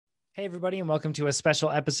Hey, everybody, and welcome to a special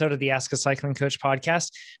episode of the Ask a Cycling Coach podcast,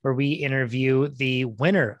 where we interview the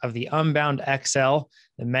winner of the Unbound XL,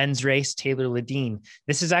 the men's race, Taylor Lideen.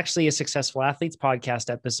 This is actually a Successful Athletes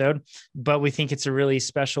podcast episode, but we think it's a really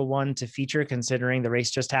special one to feature considering the race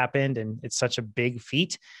just happened and it's such a big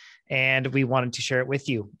feat. And we wanted to share it with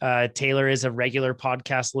you. Taylor is a regular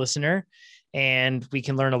podcast listener, and we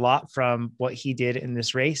can learn a lot from what he did in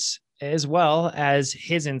this race, as well as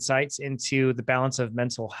his insights into the balance of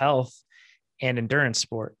mental health and endurance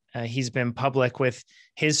sport. He's been public with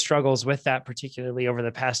his struggles with that, particularly over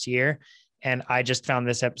the past year. And I just found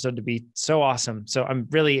this episode to be so awesome. So I'm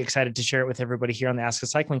really excited to share it with everybody here on the Ask a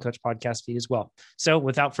Cycling Coach podcast feed as well. So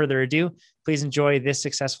without further ado, please enjoy this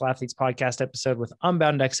Successful Athletes podcast episode with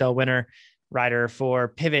Unbound XL winner, rider for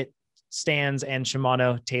Pivot, Stands, and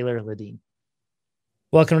Shimano, Taylor Lideen.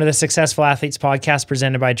 Welcome to the Successful Athletes podcast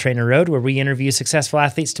presented by TrainerRoad, where we interview successful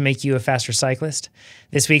athletes to make you a faster cyclist.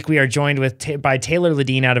 This week, we are joined by Taylor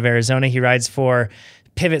Lideen out of Arizona. He rides for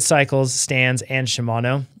Pivot Cycles, Stands, and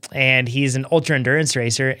Shimano, and he's an ultra endurance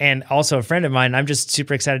racer and also a friend of mine. I'm just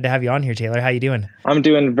super excited to have you on here, Taylor. How you doing? I'm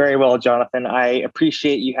doing very well, Jonathan. I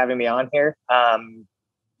appreciate you having me on here. I'm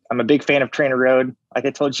a big fan of TrainerRoad. Like I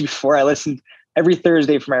told you before, I listened every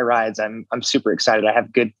Thursday for my rides. I'm super excited. I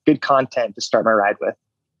have good content to start my ride with.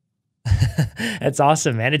 That's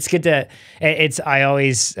awesome, man. It's good to, I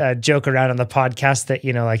always joke around on the podcast that,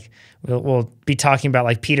 like we'll be talking about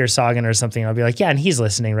like Peter Sagan or something. I'll be like, yeah, and he's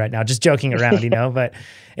listening right now, just joking around, but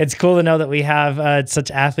it's cool to know that we have such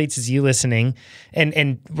athletes as you listening.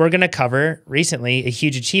 And we're going to cover recently a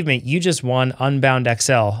huge achievement. You just won Unbound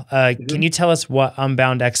XL. Can you tell us what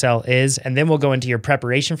Unbound XL is? And then we'll go into your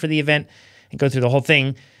preparation for the event and go through the whole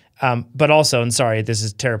thing. But also, and sorry, this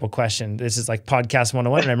is a terrible question. This is like podcast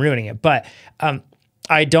 101 and I'm ruining it, but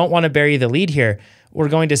I don't want to bury the lead here. We're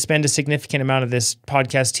going to spend a significant amount of this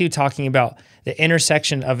podcast too, talking about the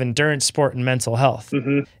intersection of endurance sport and mental health.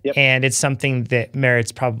 Mm-hmm. Yep. And it's something that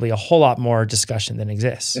merits probably a whole lot more discussion than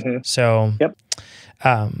exists. Mm-hmm. So, yep.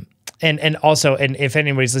 And also, if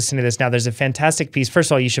anybody's listening to this now, there's a fantastic piece.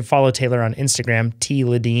 First of all, you should follow Taylor on Instagram,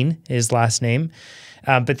 Lideen, his last name.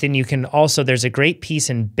 But then you can also, there's a great piece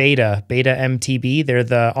in Beta MTB. They're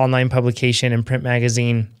the online publication and print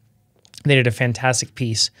magazine. They did a fantastic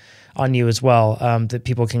piece on you as well that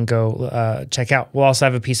people can go check out. We'll also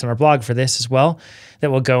have a piece on our blog for this as well that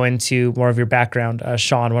will go into more of your background.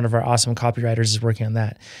 Sean, one of our awesome copywriters, is working on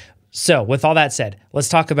that. So with all that said, let's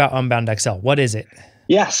talk about Unbound XL. What is it?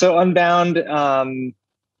 Yeah, so Unbound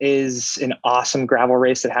is an awesome gravel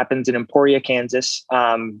race that happens in Emporia, Kansas.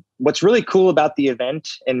 What's really cool about the event,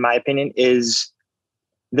 in my opinion, is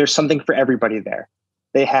there's something for everybody there.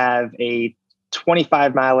 They have a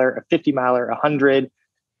 25 miler, a 50 miler, 100,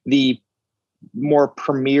 the more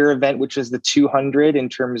premier event, which is the 200 in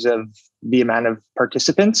terms of the amount of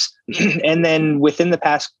participants. And then within the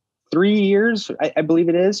past 3 years, I believe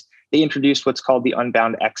it is, they introduced what's called the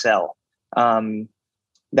Unbound XL.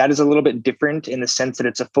 That is a little bit different in the sense that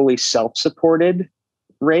it's a fully self-supported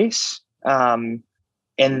race.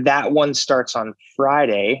 And that one starts on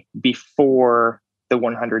Friday before the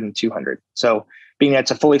 100 and 200. So being that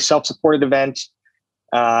it's a fully self-supported event,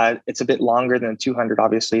 it's a bit longer than 200,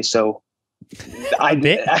 obviously. So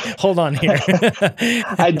hold on here.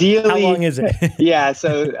 Ideally, how long is it? Yeah.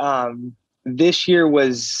 So this year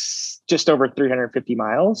was just over 350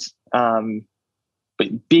 miles.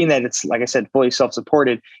 But being that it's, like I said, fully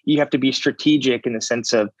self-supported, you have to be strategic in the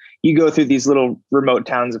sense of you go through these little remote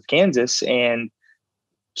towns of Kansas, and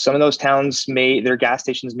some of those towns their gas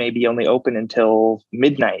stations may be only open until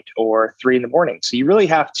midnight or 3 a.m. So you really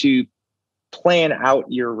have to plan out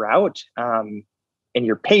your route and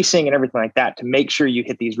your pacing and everything like that to make sure you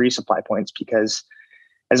hit these resupply points, because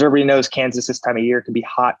as everybody knows, Kansas this time of year can be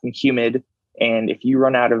hot and humid. And if you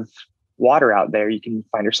run out of water out there, you can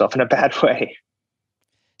find yourself in a bad way.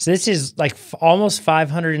 So this is like almost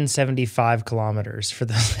 575 kilometers for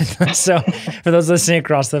those. So for those listening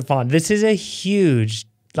across the pond, this is a huge,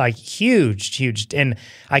 and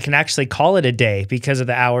I can actually call it a day because of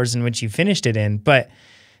the hours in which you finished it in. But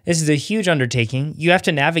this is a huge undertaking. You have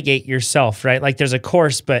to navigate yourself, right? Like there's a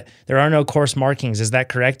course, but there are no course markings. Is that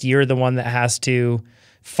correct? You're the one that has to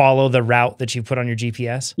follow the route that you put on your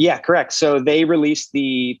GPS? Yeah, correct. So they released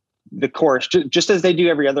the course just as they do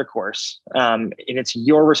every other course. And it's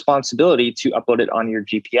your responsibility to upload it on your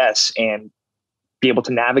GPS and be able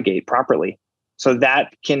to navigate properly. So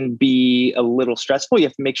that can be a little stressful. You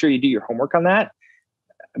have to make sure you do your homework on that.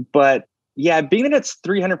 But yeah, being that it's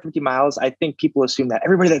 350 miles, I think people assume that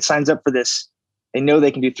everybody that signs up for this, they know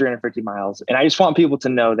they can do 350 miles. And I just want people to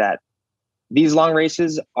know that these long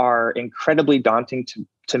races are incredibly daunting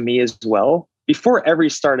to me as well. Before every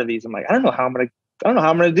start of these, I'm like, I don't know how I'm going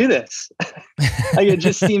to do this. Like, it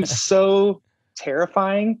just seems so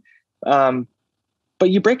terrifying. But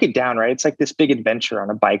you break it down, right? It's like this big adventure on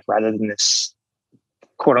a bike rather than this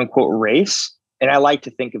quote unquote race. And I like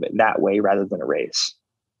to think of it that way rather than a race.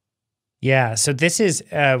 Yeah. So this is,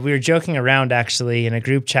 we were joking around actually in a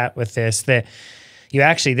group chat with this, that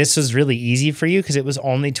this was really easy for you because it was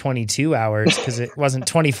only 22 hours because it wasn't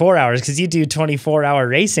 24 hours because you do 24-hour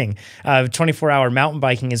racing. 24-hour mountain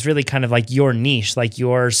biking is really kind of like your niche, like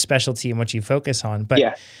your specialty and what you focus on. But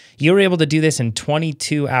yeah, you were able to do this in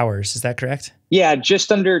 22 hours. Is that correct? Yeah, just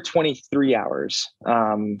under 23 hours.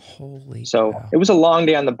 Holy So cow. It was a long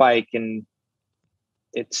day on the bike, and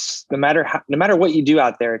it's no matter what you do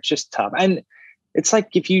out there, it's just tough. And it's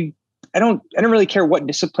like I don't really care what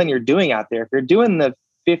discipline you're doing out there. If you're doing the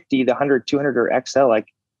 50, the 100, 200 or XL, like,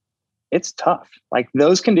 it's tough. Like,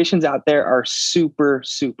 those conditions out there are super,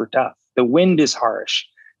 super tough. The wind is harsh.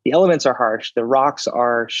 The elements are harsh. The rocks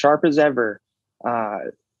are sharp as ever.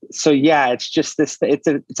 So yeah, it's just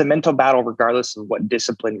it's a mental battle regardless of what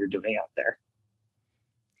discipline you're doing out there.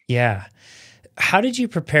 Yeah. How did you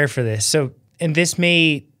prepare for this? So, and this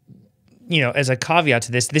may, as a caveat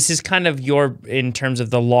to this is kind of in terms of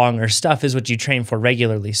the longer stuff is what you train for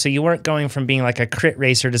regularly. So you weren't going from being like a crit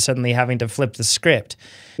racer to suddenly having to flip the script,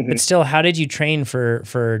 but still, how did you train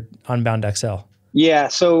for Unbound XL? Yeah.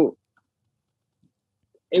 So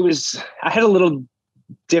I had a little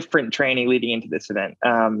different training leading into this event.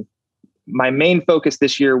 My main focus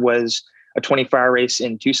this year was a 24-hour race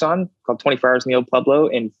in Tucson called 24 Hours in the Old Pueblo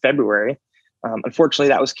in February. Unfortunately,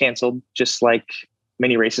 that was canceled, just like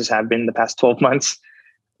many races have been the past 12 months.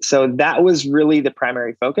 So that was really the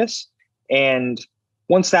primary focus. And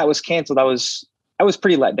once that was canceled, I was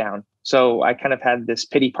pretty let down. So I kind of had this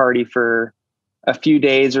pity party for a few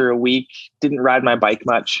days or a week, didn't ride my bike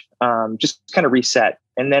much, just kind of reset.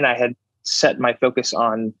 And then I had set my focus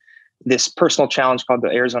on this personal challenge called the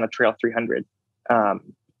Arizona Trail 300.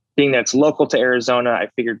 Being that it's local to Arizona, I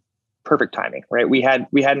figured perfect timing, right? We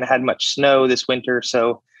hadn't had much snow this winter,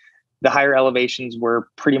 so the higher elevations were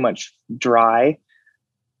pretty much dry.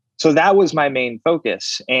 So that was my main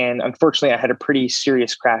focus. And unfortunately, I had a pretty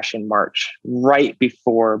serious crash in March,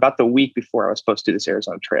 about the week before I was supposed to do this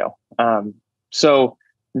Arizona Trail. So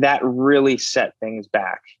that really set things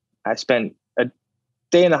back. I spent a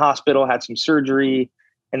day in the hospital, had some surgery.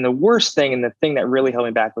 And the worst thing, and the thing that really held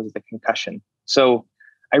me back, was the concussion. So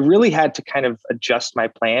I really had to kind of adjust my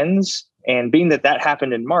plans. And being that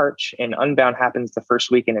happened in March and Unbound happens the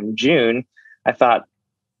first weekend in June, I thought,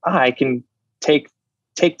 I can take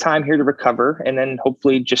time here to recover and then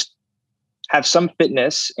hopefully just have some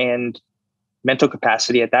fitness and mental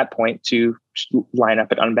capacity at that point to line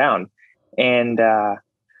up at Unbound. And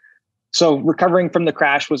so recovering from the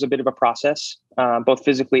crash was a bit of a process, both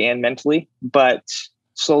physically and mentally, but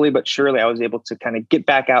slowly but surely I was able to kind of get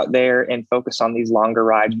back out there and focus on these longer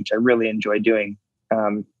rides, which I really enjoy doing.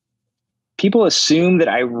 People assume that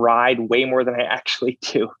I ride way more than I actually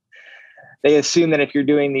do. They assume that if you're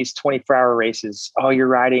doing these 24-hour races, you're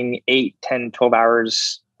riding 8, 10, 12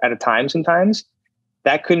 hours at a time sometimes.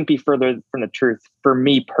 That couldn't be further from the truth for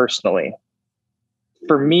me personally.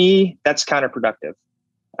 For me, that's counterproductive.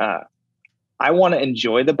 I want to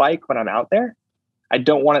enjoy the bike when I'm out there. I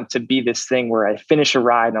don't want it to be this thing where I finish a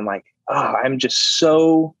ride and I'm like, I'm just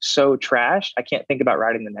so trashed. I can't think about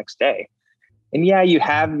riding the next day. And yeah, you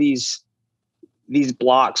have these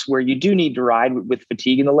blocks where you do need to ride with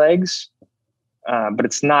fatigue in the legs, but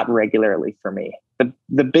it's not regularly for me.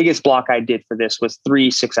 The biggest block I did for this was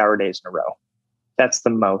 3 6-hour days in a row. That's the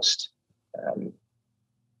most.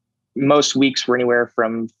 Most weeks were anywhere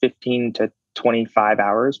from 15 to 25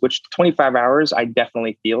 hours, which 25 hours, I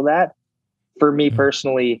definitely feel that. For me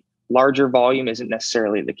personally, larger volume isn't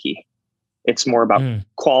necessarily the key. It's more about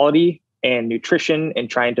quality and nutrition and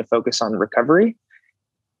trying to focus on recovery.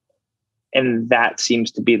 And that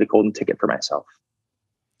seems to be the golden ticket for myself.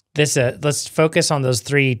 Let's focus on those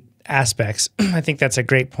 3 aspects. I think that's a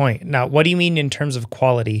great point. Now, what do you mean in terms of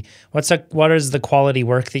quality? What is the quality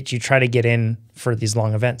work that you try to get in for these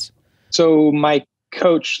long events? So my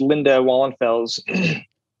coach, Linda Wallenfels,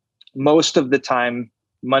 most of the time,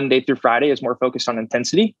 Monday through Friday, is more focused on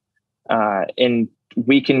intensity. And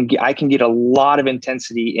I can get a lot of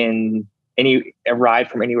intensity in a ride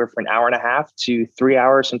from anywhere from 1.5 hours to 3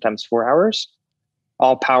 hours, sometimes 4 hours,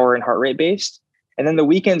 all power and heart rate based. And then the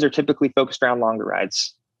weekends are typically focused around longer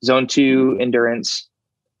rides. Zone 2 endurance,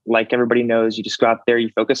 like everybody knows, you just go out there, you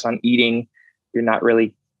focus on eating.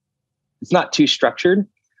 It's not too structured.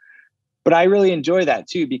 But I really enjoy that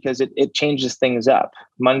too, because it changes things up.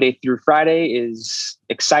 Monday through Friday is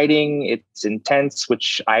exciting. It's intense,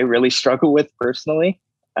 which I really struggle with personally.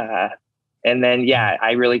 And then, yeah,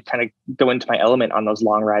 I really kind of go into my element on those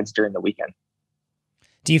long rides during the weekend.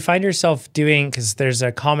 Do you find yourself doing, because there's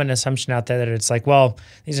a common assumption out there that it's like, well,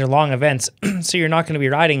 these are long events, so you're not going to be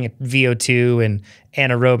riding at VO2 and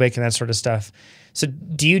anaerobic and that sort of stuff. So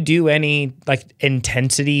do you do any like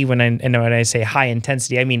intensity when I say high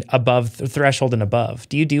intensity, I mean above the threshold and above?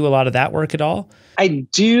 Do you do a lot of that work at all? I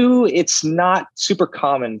do. It's not super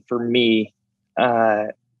common for me.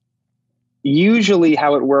 Usually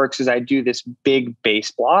how it works is I do this big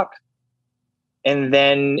base block. And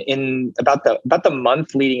then in about the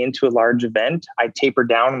month leading into a large event, I taper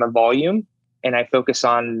down on the volume and I focus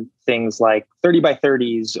on things like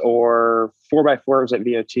 30x30s or 4x4s at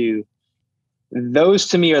VO2. Those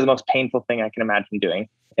to me are the most painful thing I can imagine doing.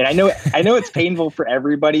 And I know it's painful for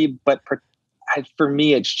everybody, but for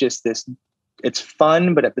me, it's just it's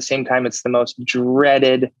fun, but at the same time, it's the most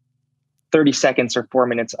dreaded 30 seconds or 4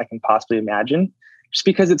 minutes I can possibly imagine, just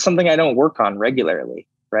because it's something I don't work on regularly.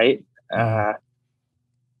 Right.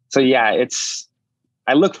 So yeah,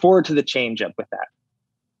 I look forward to the change up with that.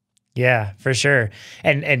 Yeah, for sure.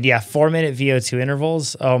 And yeah, 4-minute VO2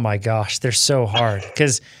 intervals. Oh my gosh, they're so hard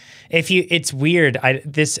because it's weird.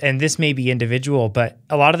 This may be individual, but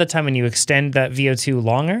a lot of the time when you extend that VO2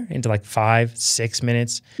 longer into like 5-6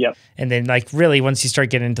 minutes, yep. And then like really once you start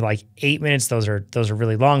getting into like 8 minutes, those are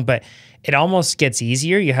really long, but it almost gets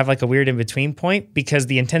easier. You have like a weird in-between point because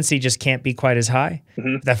the intensity just can't be quite as high.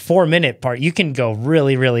 Mm-hmm. That 4-minute part, you can go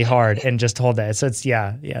really, really hard and just hold that. So it's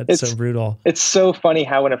so brutal. It's so funny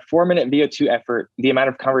how in a 4-minute VO2 effort, the amount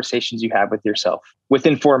of conversations you have with yourself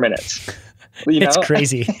within 4 minutes. It's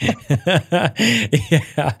crazy. Yeah.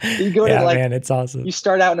 You go to man, it's awesome. You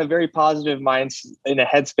start out in a very positive mind, in a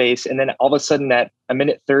headspace, and then all of a sudden at a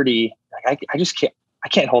minute 30, like I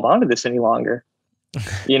can't hold on to this any longer.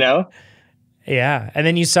 You know? Yeah. And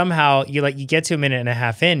then you get to a minute and a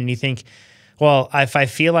half in and you think, well, if I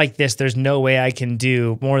feel like this, there's no way I can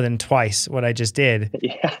do more than twice what I just did.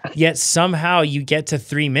 Yeah. Yet somehow you get to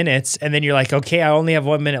 3 minutes and then you're like, okay, I only have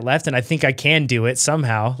 1 minute left and I think I can do it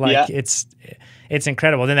somehow. Like it's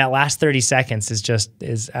incredible. Then that last 30 seconds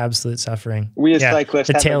is absolute suffing. We as cyclists,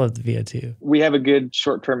 the tail of the VO2. We have a good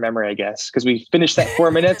short-term memory, I guess, because we finished that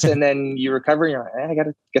 4 minutes and then you recover and you're like,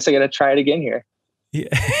 I guess I got to try it again here. Yeah.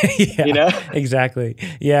 Yeah, you know? Exactly.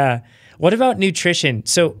 Yeah. What about nutrition?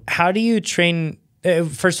 So how do you train?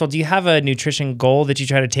 First of all, do you have a nutrition goal that you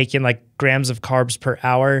try to take in like grams of carbs per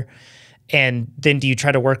hour? And then do you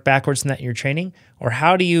try to work backwards in that in your training? Or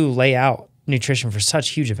how do you lay out nutrition for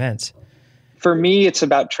such huge events? For me, it's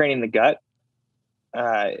about training the gut.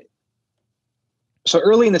 So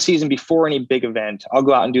early in the season, before any big event, I'll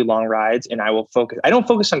go out and do long rides and I don't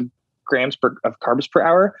focus on grams of carbs per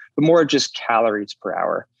hour, but more just calories per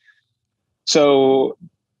hour. So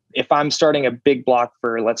if I'm starting a big block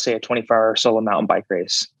for, let's say, a 24-hour solo mountain bike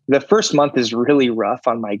race, the first month is really rough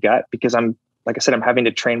on my gut because I'm having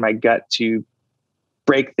to train my gut to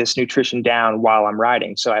break this nutrition down while I'm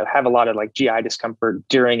riding. So I have a lot of like GI discomfort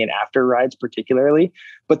during and after rides particularly.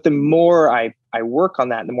 But the more I work on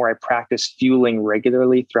that, the more I practice fueling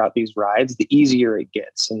regularly throughout these rides, the easier it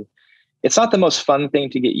gets. And it's not the most fun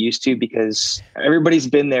thing to get used to because everybody's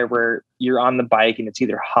been there where you're on the bike and it's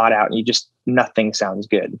either hot out and nothing sounds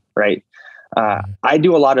good, right? I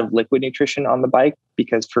do a lot of liquid nutrition on the bike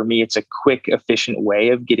because for me, it's a quick, efficient way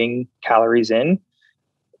of getting calories in.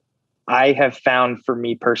 I have found for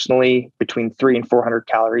me personally, between 300 and 400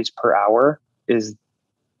 calories per hour is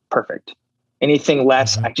perfect. Anything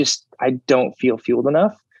less, I don't feel fueled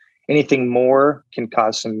enough. Anything more can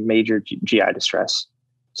cause some major GI distress.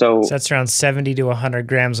 So that's around 70 to 100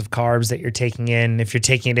 grams of carbs that you're taking in if you're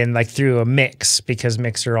taking it in like through a mix, because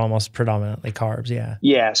mix are almost predominantly carbs. Yeah.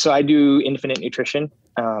 Yeah. So I do infinite nutrition.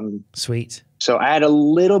 Sweet. So I add a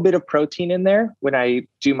little bit of protein in there when I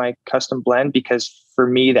do my custom blend, because for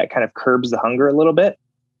me, that kind of curbs the hunger a little bit.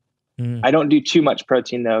 I don't do too much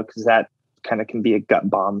protein though, because that kind of can be a gut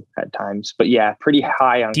bomb at times. But yeah, pretty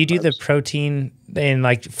high on. Do you do the protein in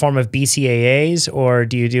like form of BCAAs, or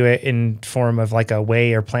do you do it in form of like a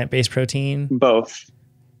whey or plant-based protein? Both.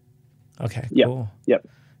 Okay, cool. Yep.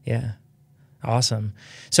 Yeah. Awesome.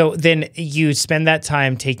 So then you spend that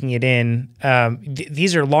time taking it in.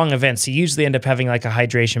 These are long events. So you usually end up having like a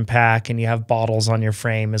hydration pack and you have bottles on your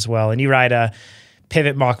frame as well. And you ride a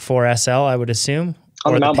Pivot Mach 4 SL, I would assume.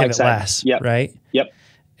 On or the mountain bike side. Less, yep. Right? Yep.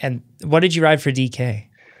 And what did you ride for DK?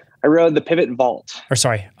 I rode the Pivot Vault. Or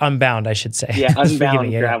sorry, Unbound, I should say. Yeah, Unbound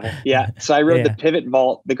gravel. Yeah. So I rode the Pivot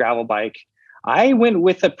Vault, the gravel bike. I went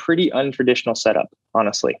with a pretty untraditional setup,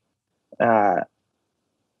 honestly.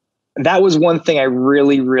 That was one thing I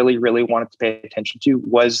really, really, really wanted to pay attention to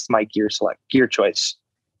was my gear choice.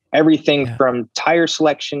 Everything from tire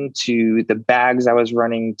selection to the bags I was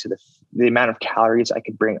running to the amount of calories I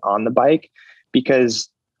could bring on the bike, because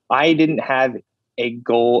I didn't have a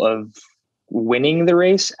goal of winning the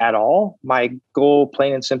race at all. My goal,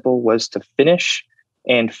 plain and simple, was to finish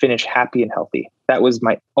and finish happy and healthy. That was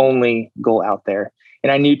my only goal out there.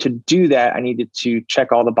 And I knew to do that, I needed to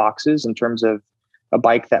check all the boxes in terms of a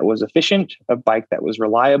bike that was efficient, a bike that was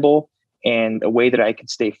reliable, and a way that I could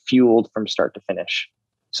stay fueled from start to finish.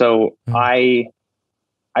 So I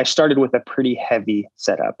started with a pretty heavy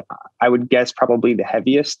setup. I would guess probably the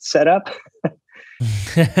heaviest setup,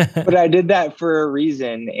 but I did that for a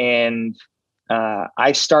reason. And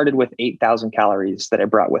I started with 8,000 calories that I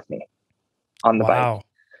brought with me on the bike.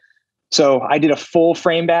 So I did a full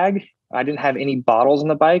frame bag. I didn't have any bottles on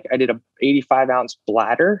the bike. I did a 85-ounce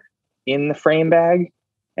bladder in the frame bag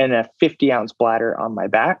and a 50-ounce bladder on my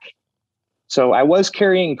back. So I was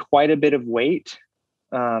carrying quite a bit of weight.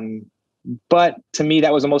 But to me,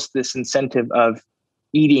 that was almost this incentive of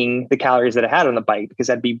eating the calories that I had on the bike, because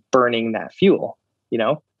I'd be burning that fuel, you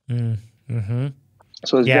know? Mm-hmm.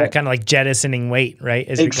 So it was kind of like jettisoning weight, right?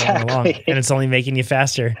 As you're going along, and it's only making you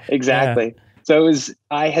faster. Exactly. Yeah. So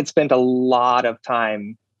I had spent a lot of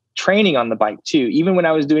time training on the bike too. Even when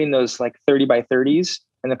I was doing those like 30 by 30s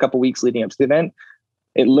in a couple weeks leading up to the event,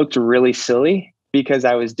 it looked really silly because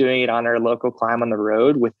I was doing it on our local climb on the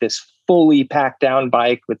road with this fully packed down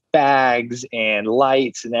bike with bags and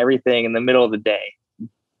lights and everything in the middle of the day.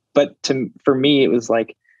 But for me, it was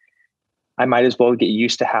like, I might as well get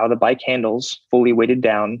used to how the bike handles fully weighted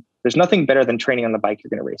down. There's nothing better than training on the bike you're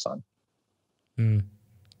going to race on.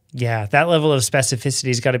 Yeah, that level of specificity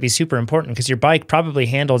has got to be super important, because your bike probably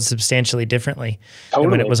handled substantially differently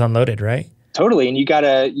than when it was unloaded, right? Totally. And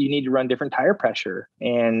you need to run different tire pressure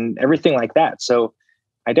and everything like that. So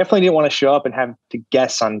I definitely didn't want to show up and have to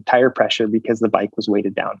guess on tire pressure because the bike was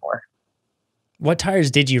weighted down more. What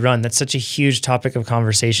tires did you run? That's such a huge topic of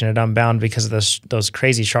conversation at Unbound because of those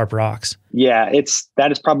crazy sharp rocks. Yeah,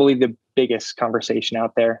 that is probably the biggest conversation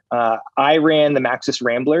out there. I ran the Maxxis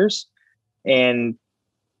Ramblers, and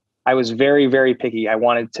I was very, very picky. I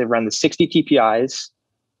wanted to run the 60 TPIs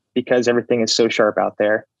because everything is so sharp out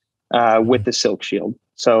there with the Silk Shield.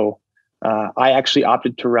 So I actually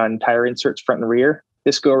opted to run tire inserts front and rear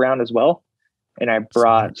this go around as well. And I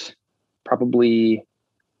brought probably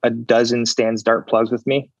a dozen Stan's dart plugs with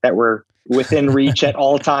me that were within reach at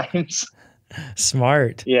all times.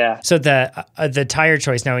 Smart. Yeah. So the tire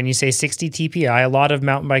choice, now when you say 60 TPI, a lot of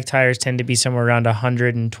mountain bike tires tend to be somewhere around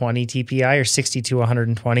 120 TPI or 60 to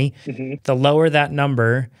 120. Mm-hmm. The lower that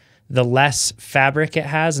number, the less fabric it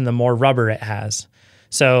has and the more rubber it has.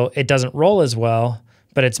 So it doesn't roll as well,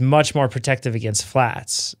 but it's much more protective against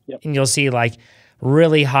flats. Yep. And you'll see like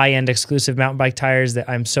really high-end exclusive mountain bike tires that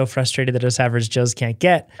I'm so frustrated that us average Joes can't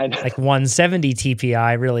get, like 170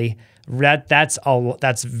 TPI, really,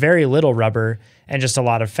 that's very little rubber and just a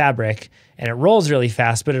lot of fabric, and it rolls really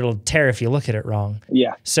fast, but it'll tear if you look at it wrong.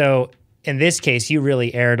 Yeah. So in this case, you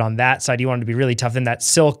really erred on that side. You wanted to be really tough. And that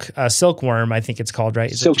silkworm, I think it's called,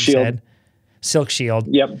 right? Silk Shield. Silk Shield.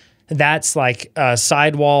 Yep. That's like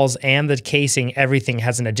sidewalls and the casing, everything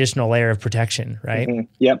has an additional layer of protection, right? Mm-hmm.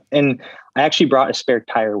 Yep. And I actually brought a spare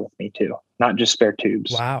tire with me too, not just spare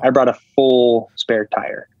tubes. Wow. I brought a full spare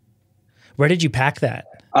tire. Where did you pack that?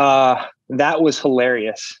 That was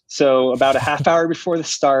hilarious. So about a half hour before the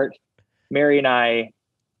start, Mary and I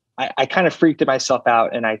kind of freaked myself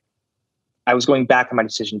out, and I was going back on my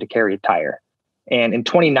decision to carry a tire. And in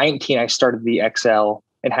 2019, I started the XL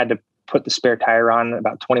and had to put the spare tire on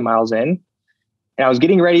about 20 miles in. And I was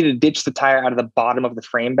getting ready to ditch the tire out of the bottom of the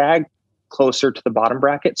frame bag closer to the bottom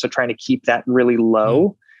bracket. So trying to keep that really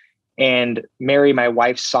low. And Mary, my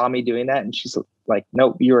wife, saw me doing that. And she's like,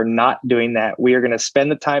 nope, you are not doing that. We are going to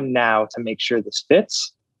spend the time now to make sure this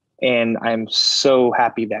fits. And I'm so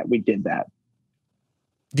happy that we did that.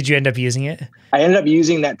 Did you end up using it? I ended up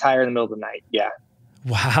using that tire in the middle of the night. Yeah.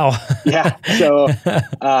 Wow. Yeah. So,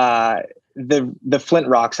 the flint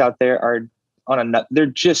rocks out there are on a nut.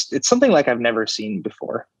 It's something like I've never seen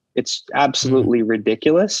before. It's absolutely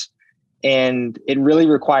ridiculous. And it really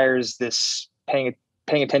requires this paying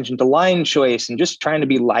attention to line choice and just trying to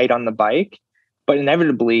be light on the bike. But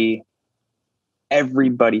inevitably,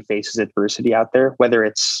 everybody faces adversity out there, whether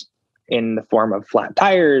it's in the form of flat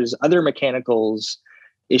tires, other mechanicals,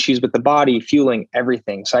 issues with the body, fueling,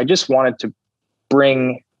 everything. So I just wanted to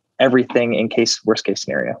bring everything in case worst case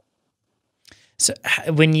scenario. So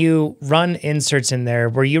when you run inserts in there,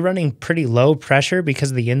 were you running pretty low pressure because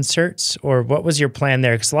of the inserts, or what was your plan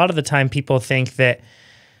there? Because a lot of the time people think that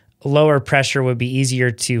lower pressure would be easier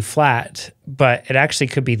to flat, but it actually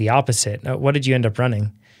could be the opposite. What did you end up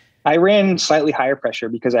running? I ran slightly higher pressure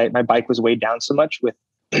because my bike was weighed down so much with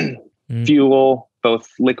fuel, both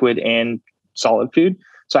liquid and solid food.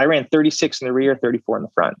 So I ran 36 in the rear, 34 in the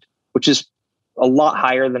front, which is a lot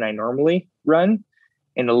higher than I normally run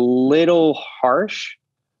and a little harsh,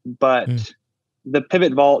 but the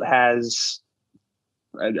pivot vault has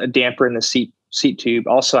a damper in the seat tube.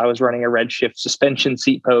 Also, I was running a Redshift suspension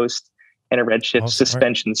seat post and a Redshift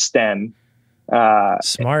suspension stem.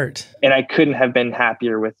 Smart. And I couldn't have been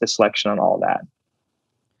happier with the selection on all that.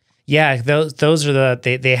 Yeah, those are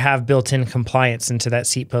they have built-in compliance into that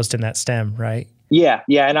seat post and that stem, right? Yeah.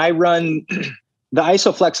 And I run the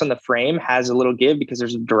ISOFlex on the frame has a little give because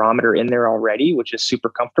there's a durometer in there already, which is super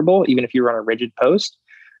comfortable, even if you run a rigid post.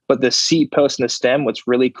 But the seat post and the stem, what's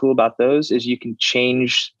really cool about those is you can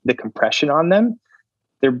change the compression on them.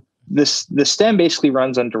 The stem basically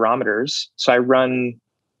runs on durometers. So I run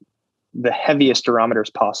the heaviest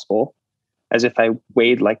durometers possible as if I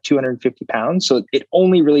weighed like 250 pounds. So it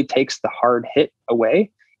only really takes the hard hit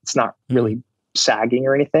away. It's not really sagging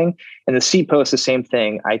or anything. And the seat post, the same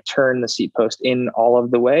thing. I turn the seat post in all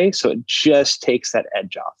of the way. So it just takes that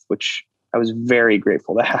edge off, which I was very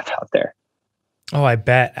grateful to have out there. Oh, I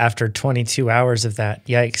bet after 22 hours of that.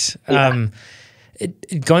 Yikes. Yeah.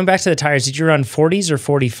 Going back to the tires, did you run 40s or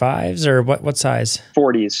 45s or what size?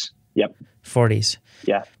 40s. Yep. 40s.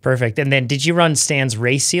 Yeah. Perfect. And then did you run Stan's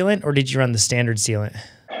race sealant or did you run the standard sealant?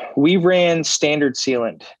 We ran standard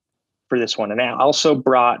sealant for this one. And I also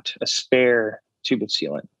brought a spare tube of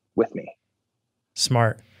sealant with me.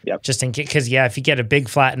 Smart. Yep. Just in case, because if you get a big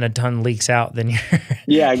flat and a ton leaks out, then you're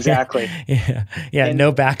yeah, exactly. Yeah. And,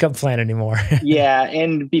 no backup plan anymore. Yeah.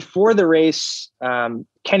 And before the race,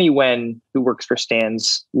 Kenny Wen, who works for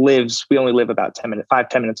Stan's, we only live about 10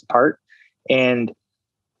 minutes apart. And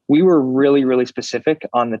we were really, really specific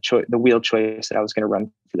on the wheel choice that I was going to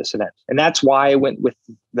run for this event. And that's why I went with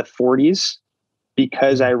the 40s,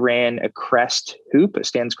 because I ran a crest hoop, a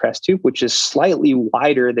Stan's crest hoop, which is slightly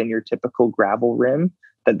wider than your typical gravel rim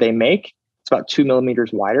that they make. It's about 2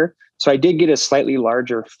 millimeters wider. So I did get a slightly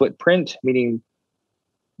larger footprint, meaning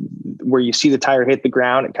where you see the tire hit the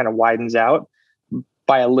ground, it kind of widens out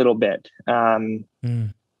by a little bit.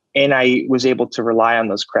 And I was able to rely on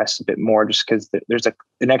those crests a bit more just because there's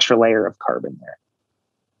an extra layer of carbon there.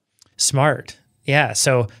 Smart. Yeah.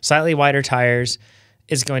 So slightly wider tires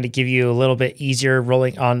is going to give you a little bit easier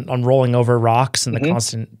rolling over rocks and the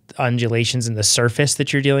constant undulations in the surface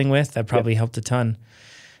that you're dealing with. That probably helped a ton.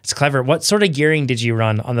 It's clever. What sort of gearing did you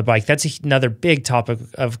run on the bike? That's another big topic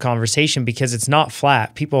of conversation because it's not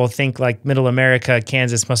flat. People think like Middle America,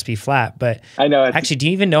 Kansas must be flat, but I know. Actually, do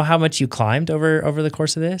you even know how much you climbed over the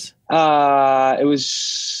course of this? It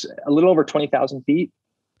was a little over 20,000 feet.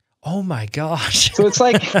 Oh my gosh. So it's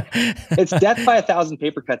like, it's death by 1,000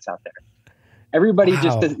 paper cuts out there. Everybody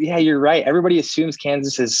yeah, you're right. Everybody assumes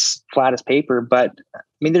Kansas is flat as paper, but I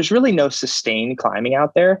mean, there's really no sustained climbing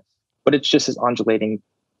out there, but it's just as undulating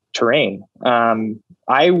terrain.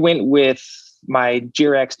 I went with my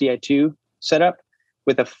GRX Di2 setup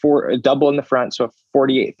with a double in the front, so a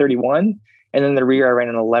 48-31, and then the rear I ran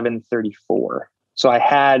an 11-34. So I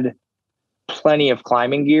had plenty of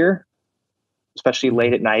climbing gear, especially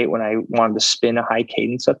late at night when I wanted to spin a high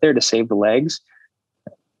cadence up there to save the legs.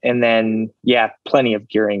 And then, yeah, plenty of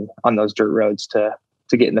gearing on those dirt roads to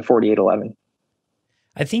get in the 48-11.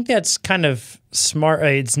 I think that's kind of smart.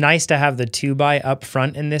 It's nice to have the 2x up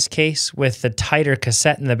front in this case with the tighter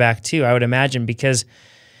cassette in the back too, I would imagine, because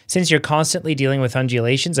since you're constantly dealing with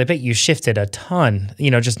undulations, I bet you shifted a ton,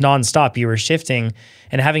 just nonstop. You were shifting,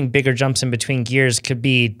 and having bigger jumps in between gears could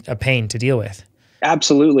be a pain to deal with.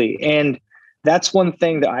 Absolutely. And that's one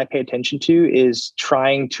thing that I pay attention to is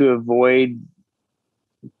trying to avoid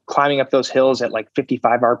climbing up those hills at like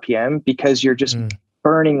 55 RPM because you're just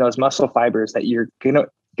burning those muscle fibers that you're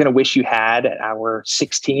gonna wish you had at hour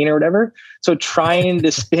 16 or whatever. So trying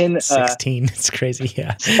to spin 16, it's crazy.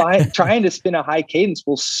 Yeah. Trying to spin a high cadence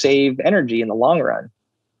will save energy in the long run.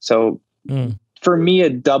 So for me, a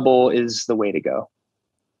double is the way to go.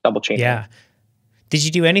 Double chain. Yeah. Did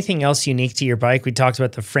you do anything else unique to your bike? We talked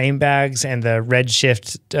about the frame bags and the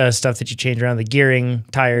Redshift stuff that you changed around, the gearing,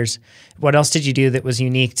 tires. What else did you do that was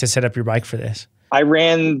unique to set up your bike for this? I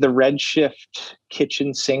ran the Redshift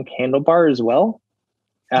kitchen sink handlebar as well.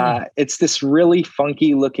 It's this really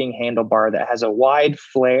funky looking handlebar that has a wide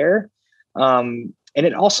flare. And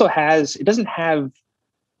it doesn't have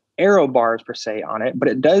aero bars per se on it, but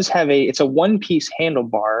it does have it's a one-piece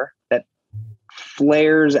handlebar that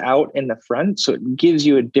flares out in the front. So it gives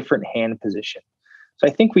you a different hand position. So I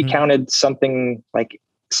think we counted something like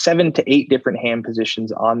 7 to 8 different hand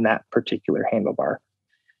positions on that particular handlebar.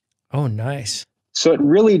 Oh, nice. So it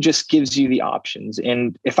really just gives you the options.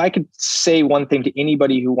 And if I could say one thing to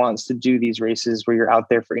anybody who wants to do these races where you're out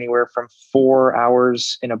there for anywhere from 4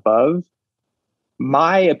 hours and above,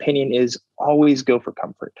 my opinion is always go for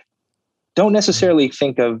comfort. Don't necessarily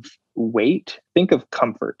think of weight, think of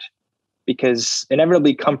comfort, because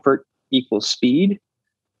inevitably comfort equals speed.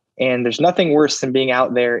 And there's nothing worse than being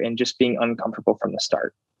out there and just being uncomfortable from the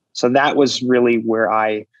start. So that was really where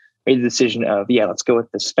I made the decision of, let's go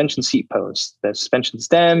with the suspension seat post, the suspension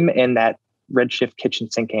stem, and that Redshift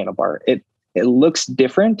kitchen sink handlebar. It looks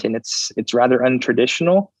different and it's rather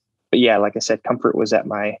untraditional, but like I said, comfort was at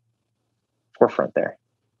my forefront there.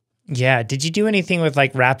 Yeah. Did you do anything with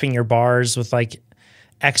like wrapping your bars with like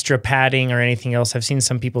extra padding or anything else? I've seen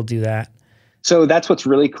some people do that. So that's what's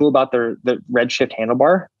really cool about the Redshift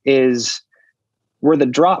handlebar is where the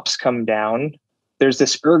drops come down, there's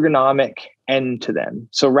this ergonomic end to them.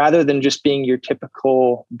 So rather than just being your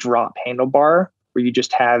typical drop handlebar where you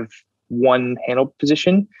just have one handle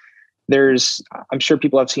position, I'm sure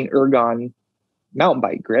people have seen Ergon mountain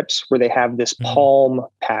bike grips where they have this palm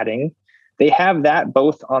padding. They have that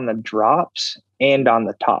both on the drops and on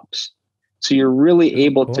the tops. So you're really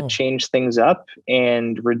able to change things up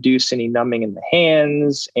and reduce any numbing in the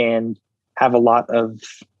hands and have a lot of,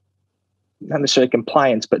 not necessarily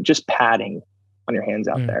compliance, but just padding on your hands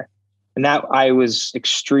out there. And that I was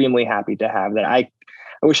extremely happy to have that. I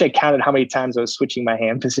wish I counted how many times I was switching my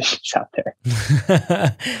hand positions out there.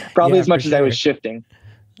 Probably as much as I was shifting.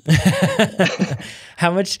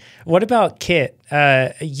 What about kit?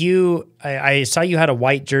 I saw you had a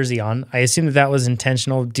white jersey on. I assume that was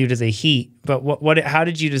intentional due to the heat, but how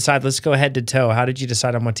did you decide? Let's go head to toe. How did you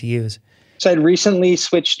decide on what to use? So I'd recently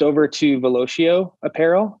switched over to Velocio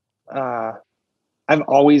apparel. I've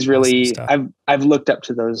always really, I've looked up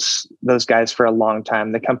to those guys for a long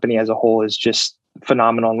time. The company as a whole is just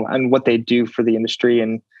phenomenal and what they do for the industry.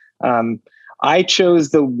 And, I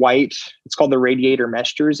chose the white, it's called the radiator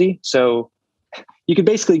mesh jersey. So you could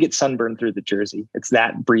basically get sunburned through the jersey. It's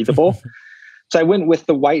that breathable. So I went with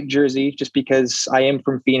the white jersey just because I am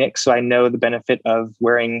from Phoenix. So I know the benefit of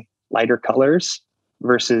wearing lighter colors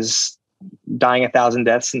versus dying 1,000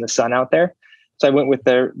 deaths in the sun out there. So I went with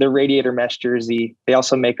the radiator mesh jersey. They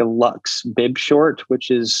also make a Luxe bib short,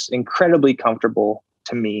 which is incredibly comfortable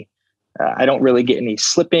to me. I don't really get any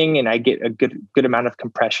slipping and I get a good amount of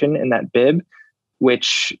compression in that bib,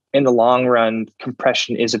 which in the long run,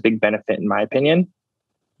 compression is a big benefit in my opinion.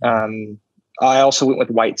 I also went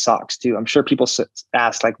with white socks too. I'm sure people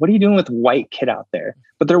ask like, what are you doing with white kit out there?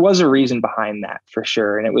 But there was a reason behind that for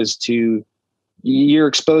sure. And it was you're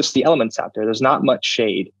exposed to the elements out there. There's not much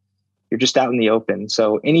shade. You're just out in the open.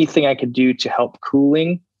 So anything I could do to help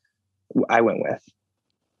cooling, I went with.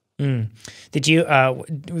 Did you,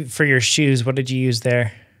 for your shoes, what did you use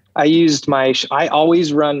there? I used I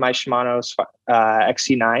always run my Shimano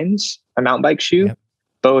XC9s, a mountain bike shoe,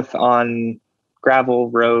 both on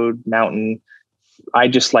gravel, road, mountain. I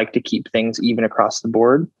just like to keep things even across the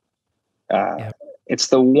board. It's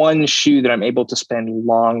the one shoe that I'm able to spend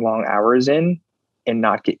long hours in and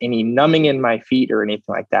not get any numbing in my feet or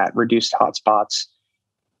anything like that, reduced hot spots.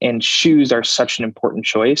 And shoes are such an important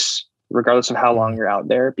choice, regardless of how long you're out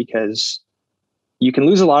there, because you can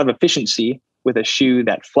lose a lot of efficiency with a shoe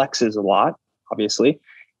that flexes a lot, obviously,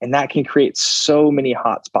 and that can create so many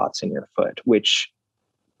hot spots in your foot, which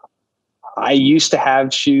I used to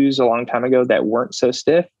have shoes a long time ago that weren't so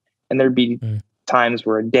stiff, and there'd be times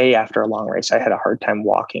where a day after a long race, I had a hard time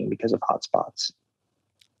walking because of hot spots.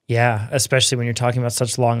 Yeah, especially when you're talking about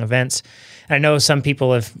such long events. I know some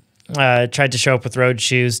people have tried to show up with road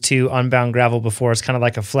shoes to Unbound gravel before. It's kind of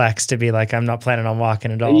like a flex to be like, I'm not planning on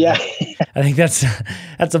walking at all. Yeah. I think that's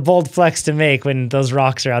a bold flex to make when those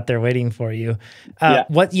rocks are out there waiting for you.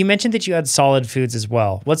 What you mentioned that you had solid foods as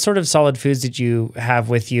well. What sort of solid foods did you have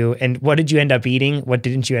with you, and what did you end up eating? What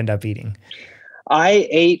didn't you end up eating?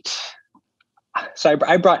 I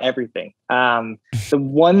brought everything. The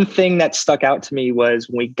one thing that stuck out to me was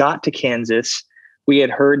when we got to Kansas, we had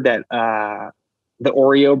heard that the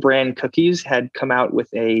Oreo brand cookies had come out with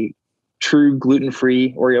a true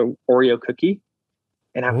gluten-free Oreo cookie.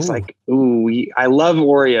 And I was like, ooh, I love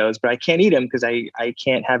Oreos, but I can't eat them because I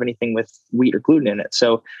can't have anything with wheat or gluten in it.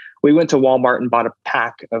 So we went to Walmart and bought a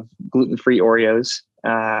pack of gluten-free Oreos.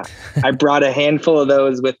 I brought a handful of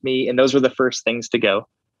those with me, and those were the first things to go.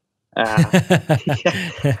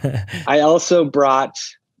 I also brought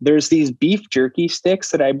there's these beef jerky sticks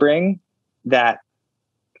that I bring that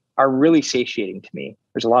are really satiating to me.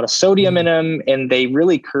 There's a lot of sodium in them and they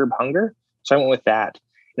really curb hunger. So I went with that.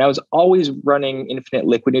 And I was always running Infinite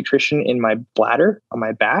Liquid Nutrition in my bladder on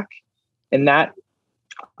my back. And that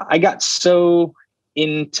I got so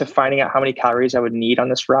into finding out how many calories I would need on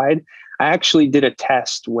this ride. I actually did a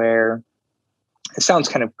test where it sounds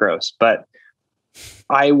kind of gross, but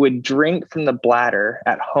I would drink from the bladder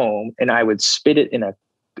at home and I would spit it in a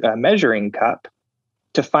measuring cup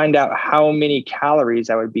to find out how many calories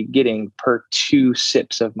I would be getting per 2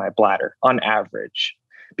 sips of my bladder on average.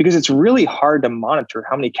 Because it's really hard to monitor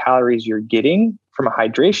how many calories you're getting from a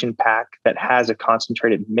hydration pack that has a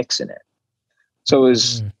concentrated mix in it. So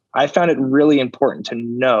I found it really important to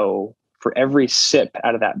know for every sip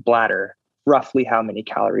out of that bladder, roughly how many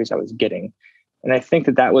calories I was getting. And I think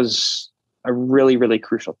that was a really, really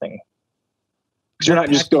crucial thing. Because you're not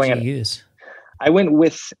just going to use. I went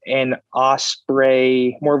with an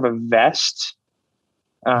Osprey, more of a vest.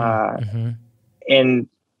 And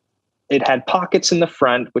it had pockets in the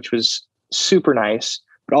front, which was super nice,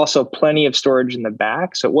 but also plenty of storage in the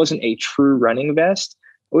back. So it wasn't a true running vest.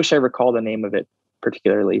 I wish I recall the name of it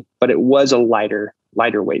particularly, but it was a lighter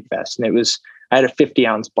weight vest. And I had a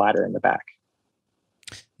 50-ounce bladder in the back.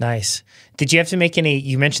 Nice. Did you have to make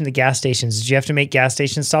you mentioned the gas stations. Did you have to make gas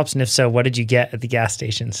station stops? And if so, what did you get at the gas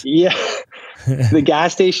stations? Yeah. The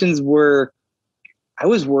gas stations I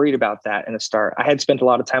was worried about that in the start. I had spent a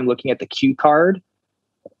lot of time looking at the cue card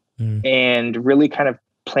and really kind of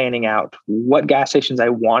planning out what gas stations I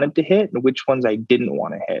wanted to hit and which ones I didn't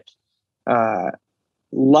want to hit.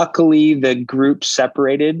 Luckily, the group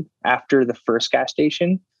separated after the first gas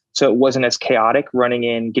station. So it wasn't as chaotic running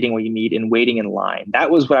in, getting what you need and waiting in line.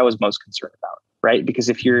 That was what I was most concerned about, right? Because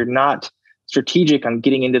if you're not strategic on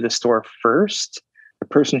getting into the store first, the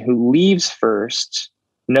person who leaves first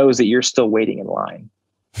knows that you're still waiting in line.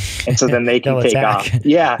 And so then they can take off.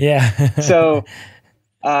 Yeah. Yeah. So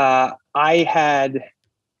I had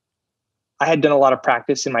done a lot of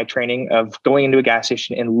practice in my training of going into a gas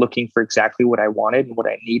station and looking for exactly what I wanted and what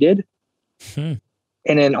I needed.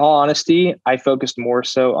 And in all honesty, I focused more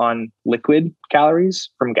so on liquid calories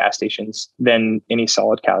from gas stations than any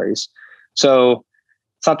solid calories. So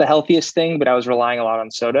it's not the healthiest thing, but I was relying a lot on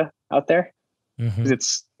soda out there because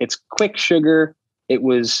it's quick sugar. It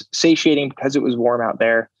was satiating because it was warm out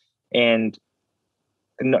there. And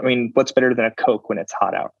I mean, what's better than a Coke when it's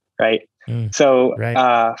hot out, right? So,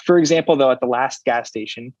 for example, though, at the last gas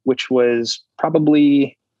station, which was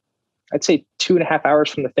probably, I'd say 2.5 hours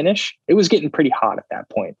from the finish, it was getting pretty hot at that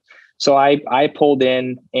point. So I pulled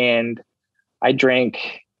in and I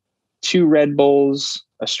drank 2 Red Bulls,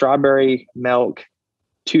 a strawberry milk,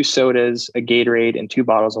 2 sodas, a Gatorade, and 2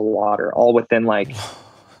 bottles of water, all within like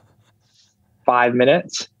 5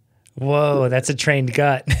 minutes. Whoa, that's a trained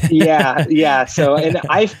gut. Yeah. So, and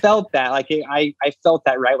I felt that, like I felt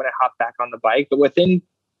that right when I hopped back on the bike, but within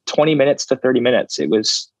 20 minutes to 30 minutes,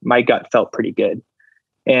 my gut felt pretty good.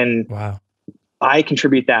 And wow, I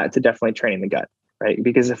contribute that to definitely training the gut, right?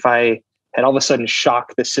 Because if I had all of a sudden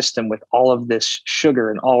shocked the system with all of this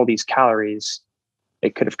sugar and all of these calories,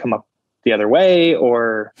 it could have come up the other way,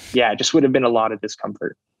 or it just would have been a lot of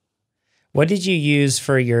discomfort. What did you use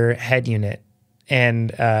for your head unit? And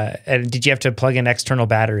did you have to plug in external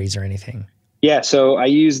batteries or anything? Yeah. So I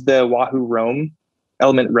used the Wahoo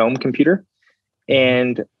Element Roam computer.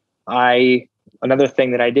 And another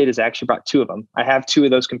thing that I did is I actually brought 2 of them. I have 2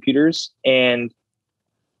 of those computers, and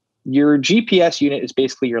your GPS unit is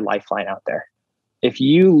basically your lifeline out there. If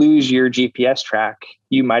you lose your GPS track,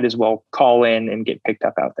 you might as well call in and get picked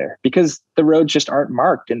up out there because the roads just aren't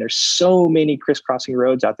marked. And there's so many crisscrossing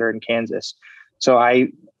roads out there in Kansas. So I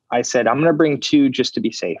said, I'm going to bring 2 just to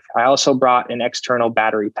be safe. I also brought an external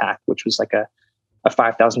battery pack, which was like a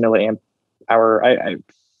 5,000 milliamp hour,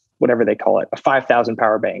 whatever they call it, a 5,000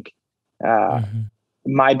 power bank.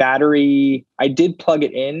 My battery, I did plug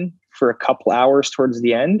it in for a couple hours towards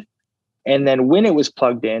the end. And then when it was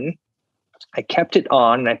plugged in, I kept it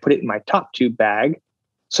on and I put it in my top tube bag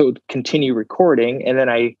so it would continue recording. And then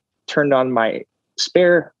I turned on my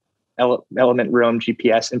spare Element Roam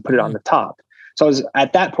GPS and put it on the top. So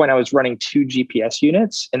at that point, I was running 2 GPS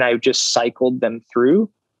units and I just cycled them through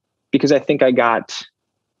because I think I got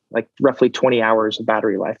like roughly 20 hours of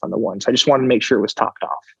battery life on the one. So I just wanted to make sure it was topped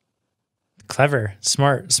off. Clever,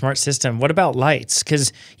 smart system. What about lights?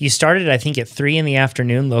 Because you started, I think, at 3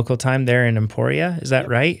 p.m. local time there in Emporia. Is that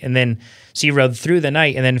right? And then, so you rode through the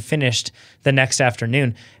night and then finished the next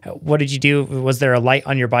afternoon. What did you do? Was there a light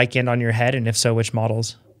on your bike and on your head? And if so, which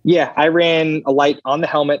models? Yeah, I ran a light on the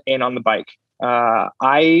helmet and on the bike.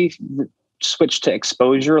 I switched to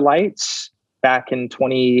exposure lights back at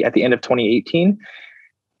the end of 2018.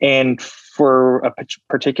 And for a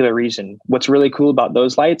particular reason, what's really cool about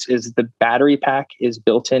those lights is the battery pack is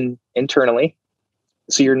built in internally.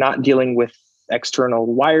 So you're not dealing with external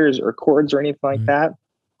wires or cords or anything like that.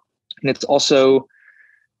 And it's also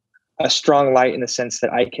a strong light in the sense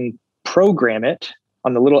that I can program it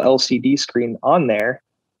on the little LCD screen on there.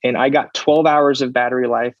 And I got 12 hours of battery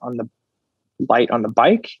life on the light on the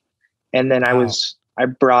bike. And then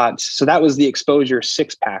so that was the exposure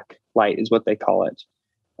 6-pack light is what they call it.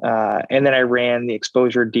 And then I ran the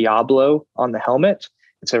exposure Diablo on the helmet.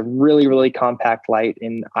 It's a really, really compact light.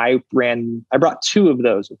 And I brought 2 of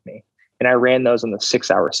those with me, and I ran those on the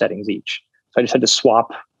 6-hour settings each. So I just had to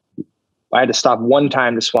I had to stop one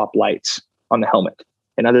time to swap lights on the helmet.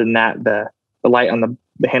 And other than that, the light on the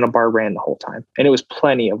handlebar ran the whole time. And it was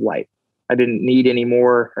plenty of light. I didn't need any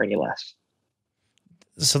more or any less.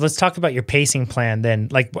 So let's talk about your pacing plan then.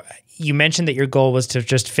 Like you mentioned that your goal was to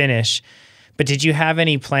just finish, but did you have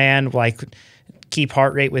any plan, like keep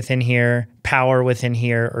heart rate within here, power within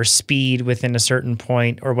here, or speed within a certain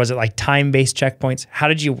point? Or was it like time-based checkpoints? How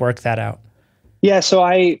did you work that out? Yeah. So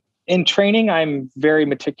in training, I'm very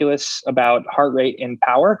meticulous about heart rate and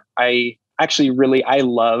power. I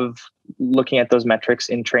love looking at those metrics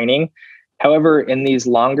in training. However, in these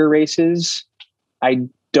longer races, I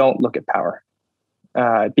don't look at power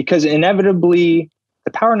because inevitably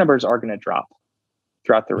the power numbers are going to drop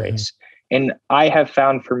throughout the race. And I have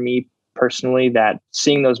found for me personally that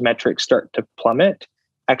seeing those metrics start to plummet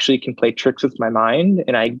actually can play tricks with my mind.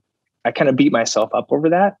 And I kind of beat myself up over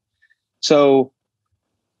that. So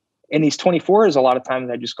in these 24s, a lot of times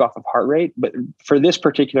I just go off of heart rate. But for this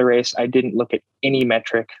particular race, I didn't look at any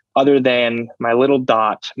metric other than my little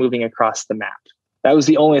dot moving across the map. That was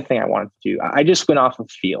the only thing I wanted to do. I just went off of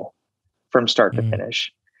feel from start to finish.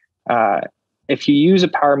 If you use a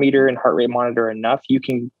power meter and heart rate monitor enough, you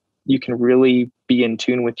can really be in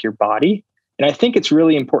tune with your body. And I think it's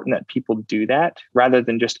really important that people do that rather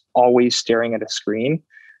than just always staring at a screen.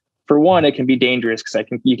 For one, it can be dangerous because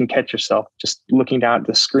you can catch yourself just looking down at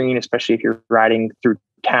the screen, especially if you're riding through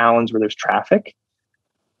towns where there's traffic.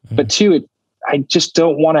 But 2, I just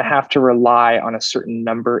don't want to have to rely on a certain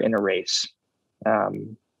number in a race.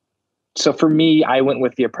 So for me, I went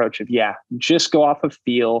with the approach of, just go off of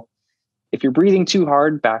feel. If you're breathing too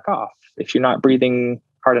hard, back off. If you're not breathing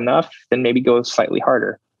hard enough, then maybe go slightly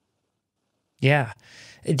harder. Yeah.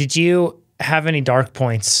 Did you have any dark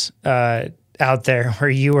points out there where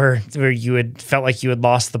you had felt like you had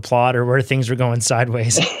lost the plot or where things were going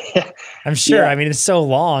sideways? I'm sure. I mean, it's so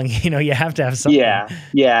long, you have to have something.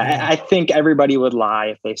 Yeah. I think everybody would lie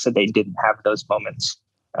if they said they didn't have those moments.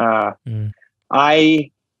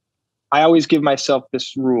 I always give myself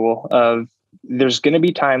this rule of there's going to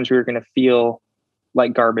be times where you're going to feel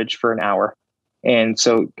like garbage for an hour. And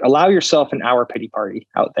so allow yourself an hour pity party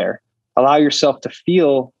out there. Allow yourself to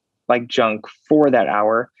feel like junk for that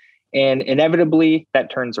hour. And inevitably that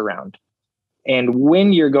turns around. And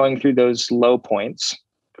when you're going through those low points,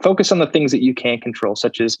 focus on the things that you can control,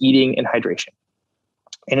 such as eating and hydration.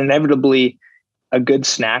 And inevitably a good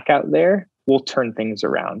snack out there will turn things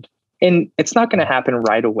around. And it's not going to happen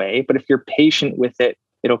right away, but if you're patient with it,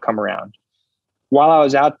 it'll come around. While I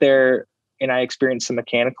was out there and I experienced some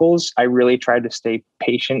mechanicals, I really tried to stay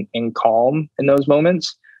patient and calm in those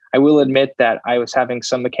moments. I will admit that I was having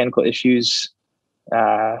some mechanical issues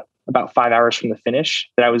about 5 hours from the finish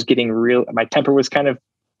that I was getting my temper was kind of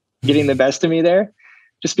getting the best of me there,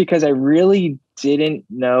 just because I really didn't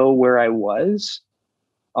know where I was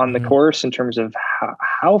on the course in terms of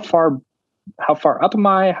how far up am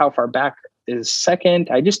I, how far back is second.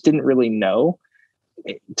 I just didn't really know,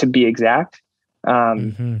 to be exact.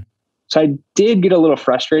 So I did get a little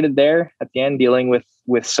frustrated there at the end, dealing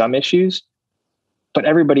with some issues, but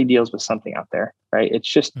everybody deals with something out there, right? It's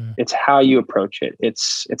just, it's how you approach it.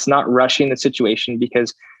 It's not rushing the situation,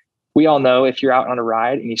 because we all know if you're out on a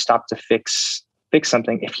ride and you stop to fix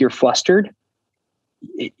something, if you're flustered,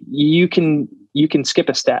 you can skip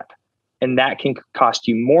a step, and that can cost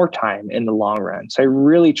you more time in the long run. So I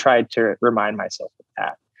really tried to remind myself of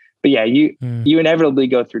that. But yeah, you inevitably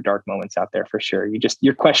go through dark moments out there for sure.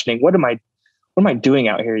 You're questioning, what am I doing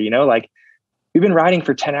out here? Like, we've been riding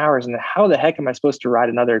for 10 hours and how the heck am I supposed to ride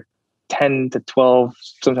another 10 to 12,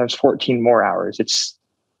 sometimes 14 more hours?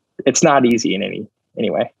 It's not easy in any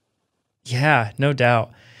way. Yeah, no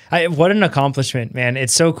doubt. What an accomplishment, man.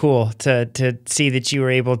 It's so cool to see that you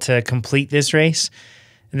were able to complete this race.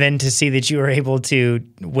 And then to see that you were able to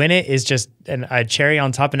win it is just a cherry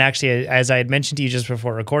on top. And actually, as I had mentioned to you just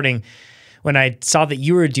before recording, when I saw that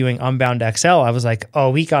you were doing Unbound XL, I was like, oh,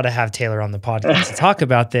 we got to have Taylor on the podcast to talk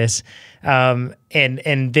about this. And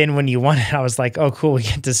then when you won it, I was like, oh, cool. We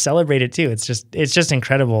get to celebrate it too. It's just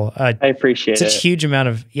incredible. I appreciate it. Such a huge amount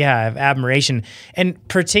of admiration. And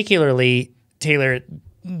particularly, Taylor,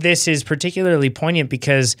 this is particularly poignant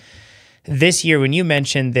because this year when you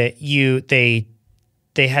mentioned that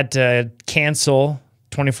they had to cancel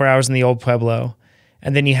 24 hours in the Old Pueblo,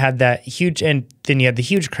 and then you had the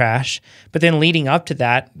huge crash. But then leading up to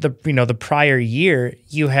that, the prior year,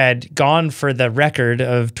 you had gone for the record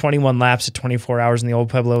of 21 laps at 24 hours in the Old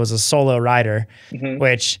Pueblo as a solo rider,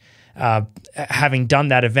 which having done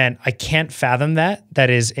that event, I can't fathom that. That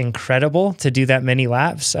is incredible to do that many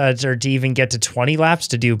laps, or to even get to 20 laps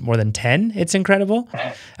to do more than 10. It's incredible.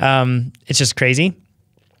 It's just crazy.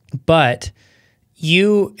 But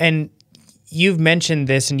you've mentioned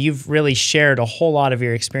this and you've really shared a whole lot of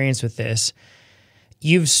your experience with this.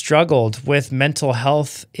 You've struggled with mental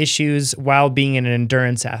health issues while being an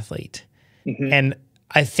endurance athlete. And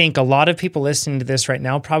I think a lot of people listening to this right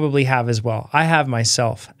now probably have as well. I have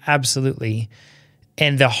myself, absolutely.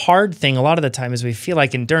 And the hard thing a lot of the time is we feel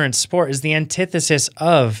like endurance sport is the antithesis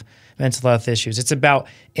of mental health issues. It's about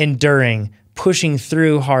enduring, pushing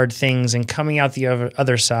through hard things and coming out the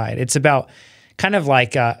other side. It's about kind of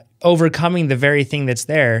like overcoming the very thing that's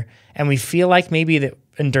there. And we feel like maybe that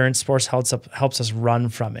endurance sports helps us run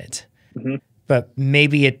from it, but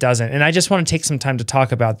maybe it doesn't. And I just want to take some time to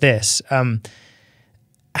talk about this.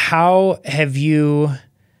 How have you,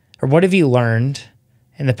 or what have you learned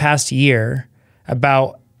in the past year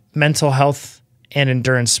about mental health and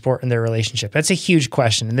endurance sport and their relationship? That's a huge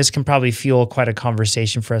question. And this can probably fuel quite a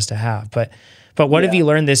conversation for us to have, but what have you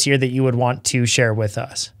learned this year that you would want to share with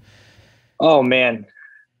us? Oh man.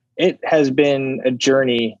 It has been a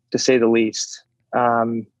journey, to say the least.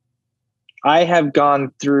 I have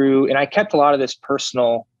gone through, and I kept a lot of this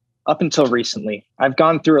personal up until recently. I've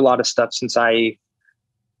gone through a lot of stuff since I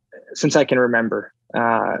can remember.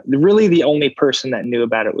 Really, the only person that knew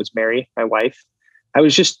about it was Mary, my wife. I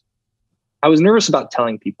was nervous about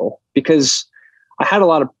telling people because I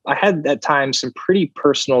had at times some pretty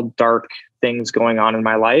personal, dark things going on in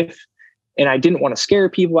my life, and I didn't want to scare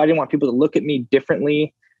people. I didn't want people to look at me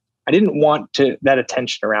differently. I didn't want that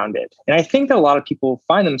attention around it. And I think that a lot of people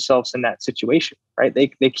find themselves in that situation, right?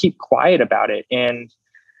 They keep quiet about it. And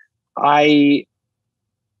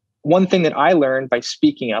one thing that I learned by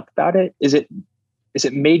speaking up about it is it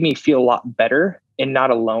made me feel a lot better and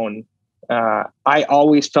not alone. I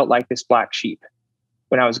always felt like this black sheep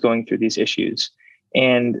when I was going through these issues.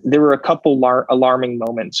 And there were a couple alarming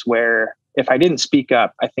moments where if I didn't speak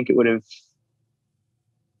up, I think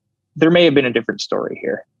there may have been a different story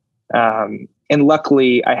here. And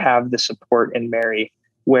luckily I have the support in Mary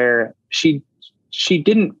where she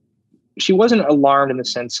wasn't alarmed in the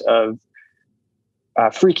sense of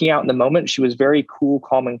freaking out in the moment. She was very cool,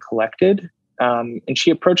 calm, and collected. And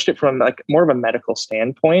she approached it from like more of a medical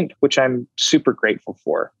standpoint, which I'm super grateful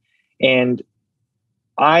for. And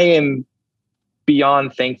I am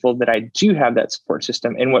beyond thankful that I do have that support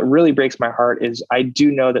system. And what really breaks my heart is I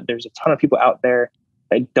do know that there's a ton of people out there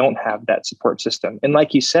that don't have that support system. And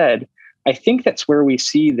like you said, I think that's where we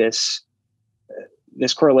see this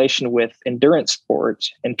correlation with endurance sport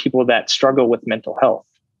and people that struggle with mental health.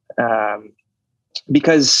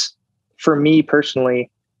 Because for me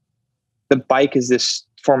personally, the bike is this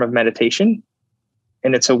form of meditation,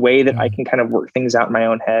 and it's a way that I can kind of work things out in my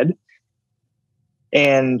own head.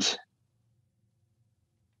 And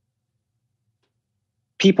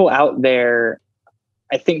people out there,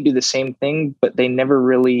 I think, do the same thing, but they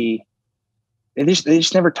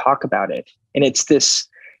just never talk about it. And it's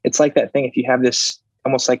like that thing. If you have this,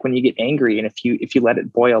 almost like when you get angry, and if you let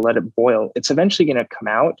it boil, it's eventually going to come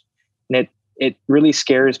out. And it really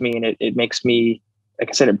scares me. And it makes me, like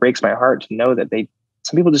I said, it breaks my heart to know that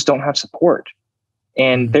some people just don't have support,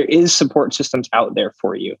 and there is support systems out there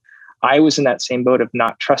for you. I was in that same boat of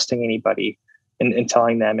not trusting anybody and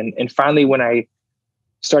telling them. And finally, when I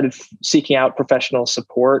started seeking out professional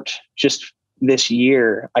support just this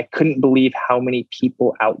year, I couldn't believe how many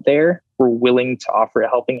people out there were willing to offer a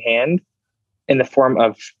helping hand in the form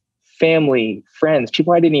of family, friends,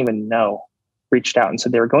 people I didn't even know reached out and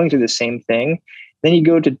said they were going through the same thing. Then you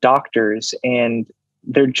go to doctors and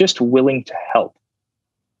they're just willing to help,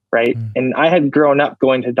 right? And I had grown up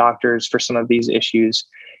going to doctors for some of these issues,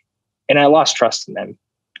 and I lost trust in them.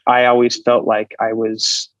 I always felt like I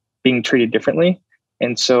was being treated differently.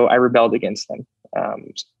 And so I rebelled against them.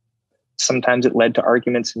 Sometimes it led to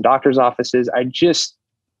arguments in doctor's offices.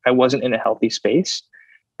 I wasn't in a healthy space.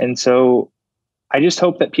 And so I just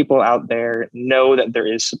hope that people out there know that there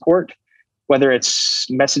is support, whether it's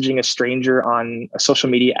messaging a stranger on a social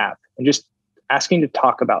media app and just asking to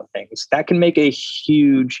talk about things, that can make a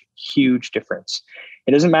huge, huge difference.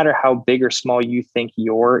 It doesn't matter how big or small you think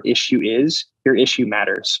your issue is, your issue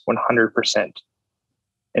matters 100%.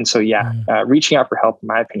 And so, reaching out for help, in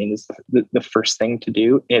my opinion, is the first thing to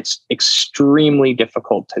do. It's extremely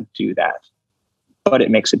difficult to do that, but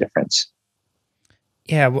it makes a difference.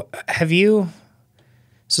 Yeah.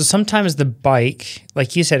 So sometimes the bike,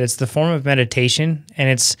 like you said, it's the form of meditation, and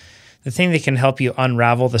it's the thing that can help you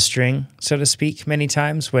unravel the string, so to speak, many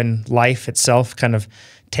times when life itself kind of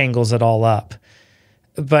tangles it all up.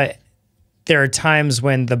 But there are times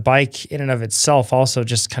when the bike in and of itself also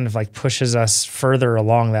just kind of like pushes us further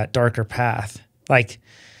along that darker path. Like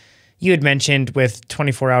you had mentioned with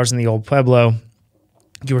 24 Hours in the Old Pueblo,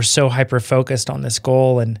 you were so hyper-focused on this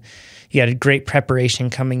goal, and you had a great preparation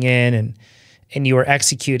coming in, and you were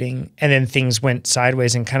executing, and then things went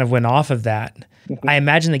sideways and kind of went off of that. Mm-hmm. I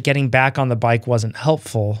imagine that getting back on the bike wasn't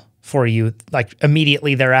helpful for you, like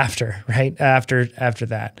immediately thereafter, right? After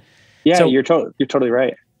that. Yeah, so, you're totally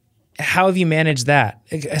right. How have you managed that?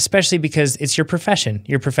 Especially because it's your profession.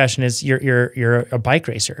 Your profession is you're a bike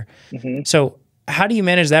racer. Mm-hmm. So how do you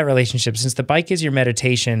manage that relationship, since the bike is your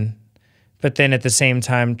meditation, but then at the same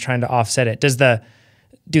time trying to offset it?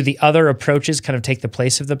 Do the other approaches kind of take the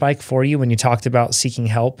place of the bike for you when you talked about seeking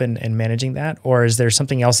help and managing that? Or is there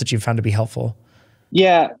something else that you found to be helpful?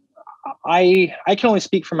 Yeah, I can only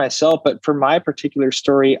speak for myself, but for my particular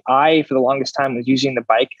story, I, for the longest time, was using the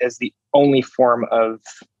bike as the only form of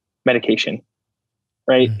medication,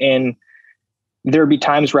 right? Mm-hmm. And there would be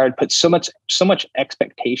times where I would put so much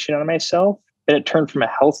expectation on myself that it turned from a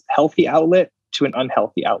healthy outlet to an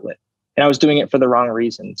unhealthy outlet. And I was doing it for the wrong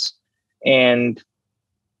reasons. And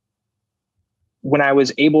when I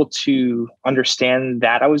was able to understand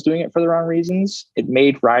that I was doing it for the wrong reasons, it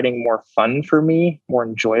made riding more fun for me, more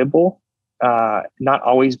enjoyable, not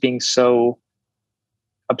always being so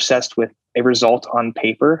obsessed with a result on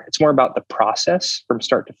paper. It's more about the process from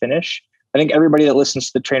start to finish. I think everybody that listens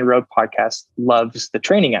to the TrainerRoad podcast loves the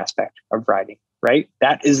training aspect of riding, right?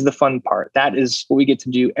 That is the fun part. That is what we get to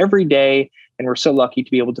do every day. And we're so lucky to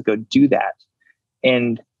be able to go do that.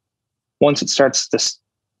 And once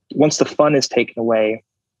the fun is taken away,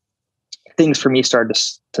 things for me started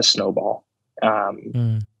to snowball.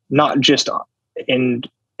 Not just in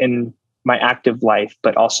my active life,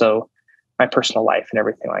 but also my personal life and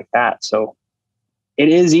everything like that. So it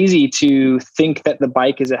is easy to think that the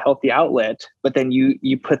bike is a healthy outlet, but then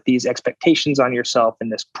you put these expectations on yourself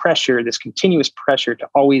and this pressure, this continuous pressure to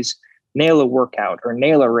always nail a workout or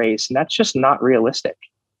nail a race. And that's just not realistic.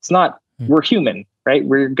 It's not, we're human, right?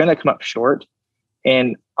 We're going to come up short.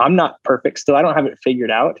 And I'm not perfect still. I don't have it figured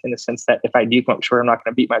out, in the sense that if I do come up short, I'm not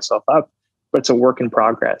going to beat myself up, but it's a work in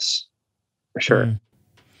progress for sure.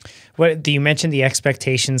 What do you mention, the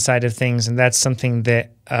expectation side of things? And that's something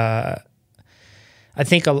that I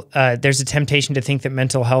think there's a temptation to think that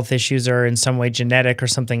mental health issues are in some way genetic or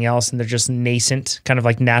something else, and they're just nascent, kind of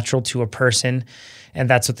like natural to a person, and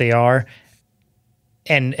that's what they are.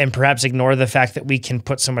 And perhaps ignore the fact that we can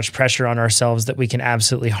put so much pressure on ourselves that we can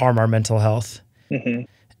absolutely harm our mental health. Mm-hmm.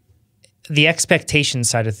 The expectation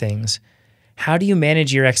side of things. How do you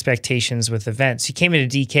manage your expectations with events? You came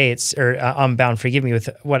into DK, Unbound, forgive me, with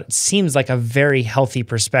what seems like a very healthy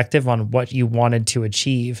perspective on what you wanted to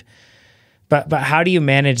achieve. But how do you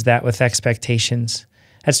manage that with expectations?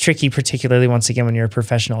 That's tricky, particularly once again when you're a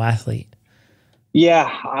professional athlete. Yeah,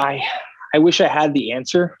 I wish I had the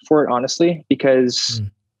answer for it, honestly, because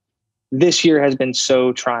this year has been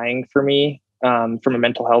so trying for me from a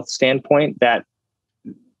mental health standpoint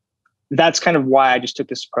that's kind of why I just took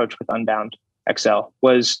this approach with Unbound XL.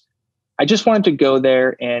 Was I just wanted to go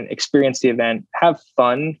there and experience the event, have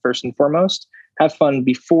fun first and foremost, have fun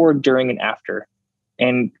before, during, and after.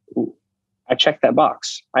 And I checked that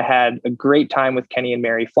box. I had a great time with Kenny and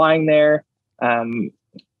Mary flying there.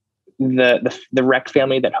 The rec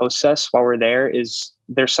family that hosts us while we're there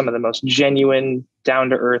they're some of the most genuine, down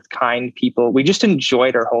to earth, kind people. We just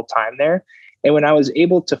enjoyed our whole time there. And when I was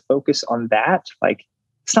able to focus on that, like,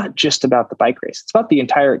 it's not just about the bike race, it's about the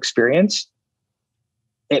entire experience.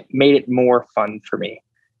 It made it more fun for me.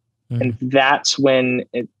 Mm-hmm. And that's when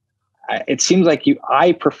it seems like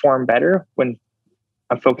I perform better when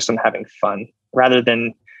I'm focused on having fun rather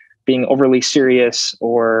than being overly serious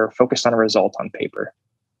or focused on a result on paper.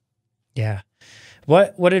 Yeah.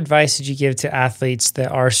 What advice did you give to athletes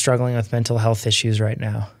that are struggling with mental health issues right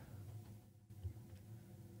now?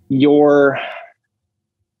 Your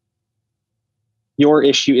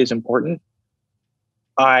issue is important.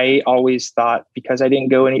 I always thought, because I didn't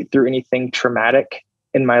go through anything traumatic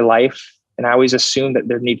in my life And I always assumed that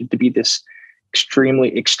there needed to be this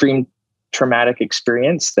extreme traumatic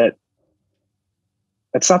experience.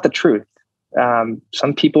 That's not the truth.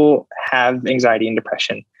 Some people have anxiety and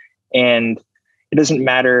depression, and it doesn't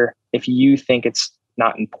matter if you think it's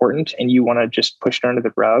not important and you want to just push it under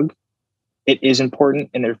the rug. It is important,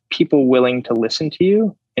 and there are people willing to listen to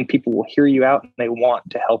you, and people will hear you out and they want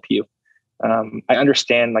to help you. I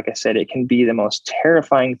understand, like I said, it can be the most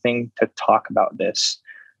terrifying thing to talk about this,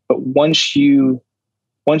 but once you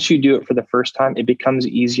do it for the first time, it becomes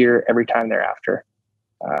easier every time thereafter.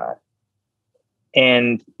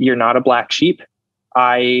 And you're not a black sheep.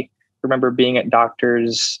 I remember being at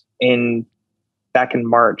doctors back in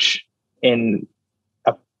March in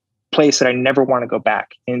a place that I never want to go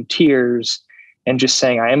back, in tears and just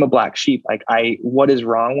saying, I am a black sheep. Like, what is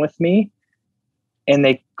wrong with me? And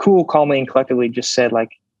they calmly and collectively just said,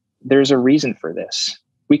 like, there's a reason for this.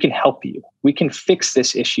 We can help you. We can fix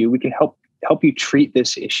this issue. We can help you treat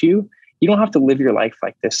this issue. You don't have to live your life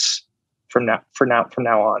like this from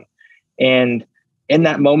now on. And in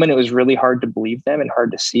that moment, it was really hard to believe them and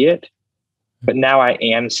hard to see it. But now I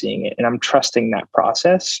am seeing it, and I'm trusting that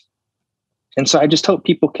process. And so I just hope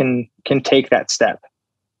people can take that step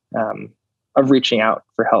of reaching out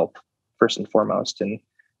for help first and foremost. And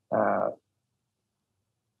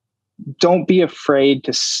don't be afraid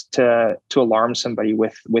to alarm somebody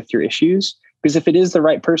with your issues, because if it is the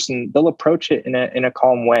right person, they'll approach it in a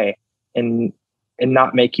calm way and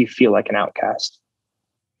not make you feel like an outcast.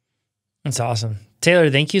 That's awesome. Taylor,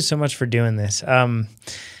 thank you so much for doing this.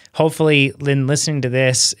 Hopefully, Lynn, listening to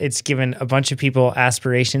this, it's given a bunch of people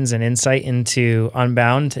aspirations and insight into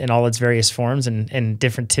Unbound in all its various forms and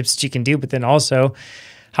different tips that you can do, but then also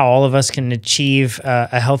how all of us can achieve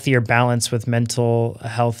a healthier balance with mental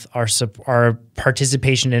health, our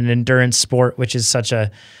participation in endurance sport, which is such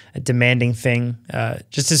a demanding thing.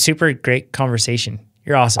 Just a super great conversation.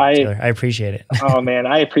 You're awesome, Taylor. I appreciate it. Oh, man,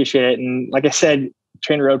 I appreciate it. And like I said,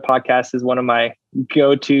 TrainerRoad podcast is one of my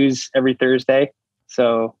go-tos every Thursday.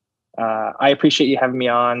 So I appreciate you having me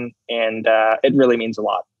on, and it really means a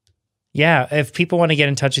lot. Yeah. If people want to get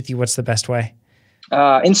in touch with you, what's the best way?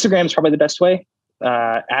 Instagram is probably the best way,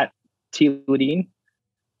 at Lideen.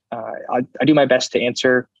 I do my best to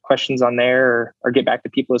answer questions on there or get back to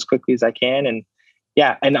people as quickly as I can. And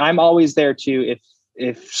yeah, and I'm always there too.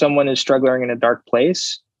 If someone is struggling in a dark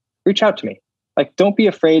place, reach out to me. Like, don't be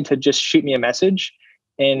afraid to just shoot me a message.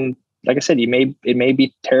 And like I said, it may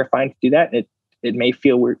be terrifying to do that. It may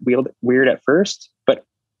feel weird at first, but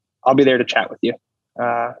I'll be there to chat with you.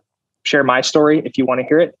 Share my story if you want to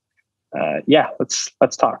hear it. Yeah, let's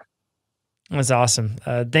talk. That's awesome.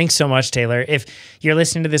 Thanks so much, Taylor. If you're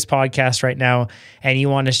listening to this podcast right now and you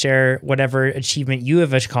want to share whatever achievement you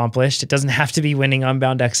have accomplished, it doesn't have to be winning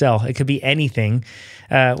Unbound XL. It could be anything.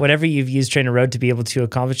 Whatever you've used TrainerRoad to be able to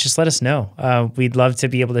accomplish, just let us know. We'd love to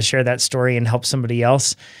be able to share that story and help somebody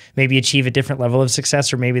else maybe achieve a different level of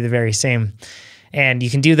success or maybe the very same. And you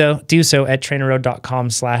can do so at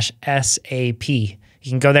trainerroad.com/SAP. You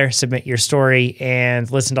can go there, submit your story, and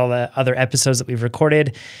listen to all the other episodes that we've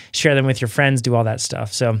recorded, share them with your friends, do all that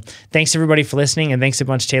stuff. So thanks everybody for listening, and thanks a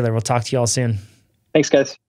bunch, Taylor. We'll talk to you all soon. Thanks, guys.